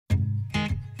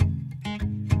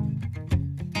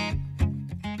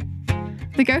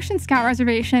The Goshen Scout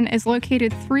Reservation is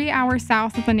located 3 hours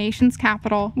south of the nation's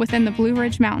capital within the Blue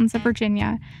Ridge Mountains of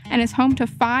Virginia and is home to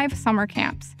 5 summer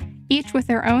camps, each with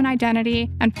their own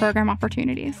identity and program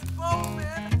opportunities.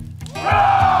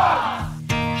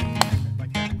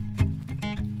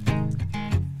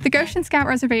 The Goshen Scout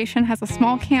Reservation has a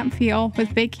small camp feel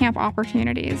with big camp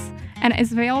opportunities and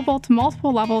is available to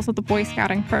multiple levels of the Boy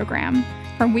Scouting program,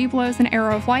 from Webelos and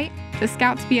Arrow of Light to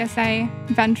Scouts BSA,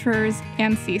 Venturers,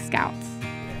 and Sea Scouts.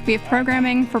 We have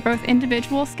programming for both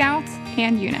individual scouts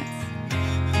and units.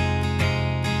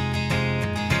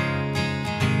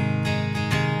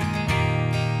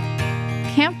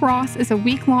 Camp Ross is a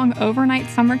week-long overnight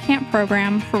summer camp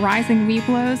program for rising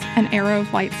Webelos and Arrow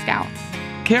of Light Scouts.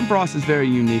 Camp Ross is very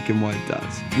unique in what it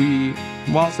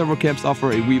does. While several camps offer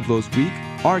a Webelos week,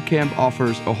 our camp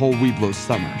offers a whole Webelos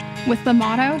summer. With the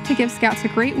motto to give Scouts a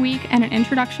great week and an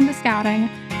introduction to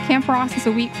Scouting, Camp Ross is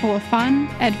a week full of fun,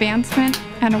 advancement,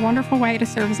 and a wonderful way to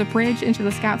serve as a bridge into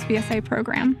the Scouts BSA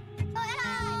program.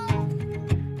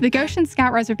 The Goshen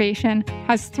Scout Reservation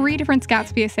has 3 different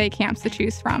Scouts BSA camps to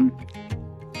choose from.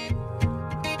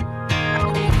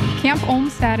 Camp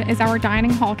Olmsted is our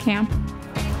dining hall camp.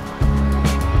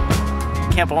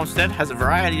 Camp Olmsted has a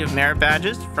variety of merit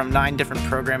badges from 9 different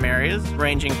program areas,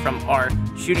 ranging from our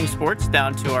shooting sports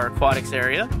down to our aquatics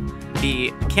area.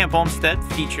 The Camp Olmsted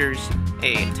features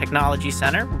a technology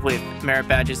center with merit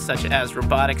badges such as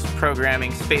robotics,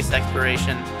 programming, space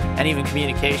exploration, and even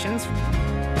communications.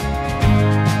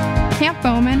 Camp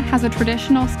Bowman has a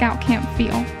traditional scout camp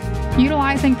feel.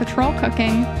 Utilizing patrol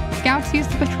cooking, Scouts use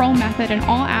the patrol method in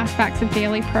all aspects of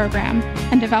daily program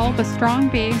and develop a strong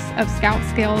base of Scout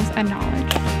skills and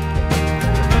knowledge.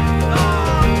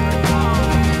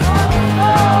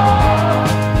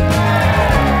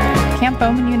 Camp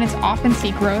Bowman units often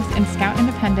see growth in Scout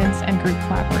independence and group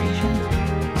collaboration.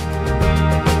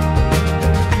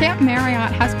 Camp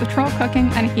Marriott has patrol cooking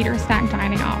and heater stack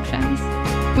dining options.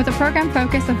 With a program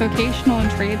focus of vocational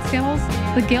and trade skills,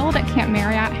 the Guild at Camp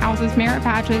Marriott houses merit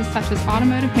badges such as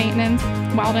automotive maintenance,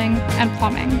 welding, and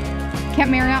plumbing. Camp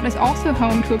Marriott is also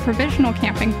home to a Provisional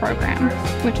Camping program,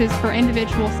 which is for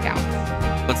individual Scouts.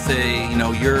 Let's say,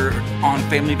 you're on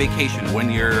family vacation when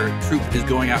your troop is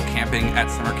going out camping at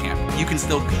summer camp. You can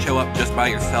still show up just by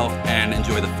yourself and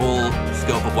enjoy the full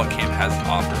scope of what camp has to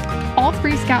offer. All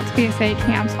 3 Scouts BSA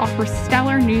camps offer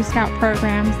stellar New Scout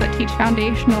programs that teach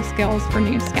foundational skills for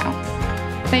new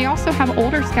Scouts. They also have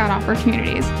older Scout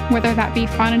opportunities, whether that be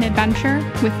fun and adventure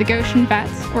with the Goshen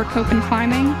Vets or Cope and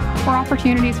Climbing, or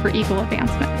opportunities for Eagle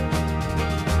advancement.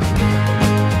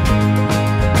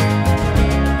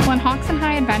 Lenhok'sin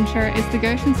High Adventure is the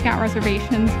Goshen Scout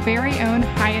Reservation's very own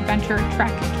high adventure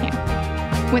trek camp.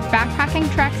 With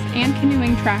backpacking treks and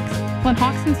canoeing treks,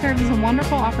 Lenhok'sin serves as a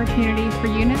wonderful opportunity for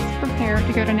units to prepare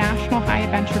to go to national high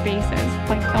adventure bases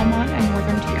like Philmont and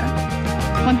Northern Tier.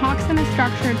 Lenhok'sin is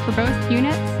structured for both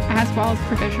units as well as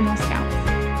provisional Scouts.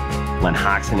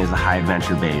 Lenhok'sin is a high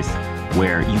adventure base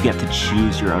where you get to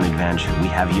choose your own adventure. We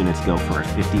have units go for a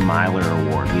 50-miler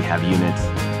award. We have units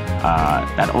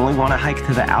that only want to hike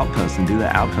to the outpost and do the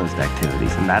outpost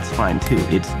activities, and that's fine too.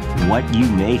 It's what you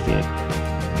make it.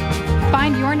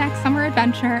 Find your next summer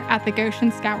adventure at the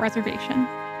Goshen Scout Reservation.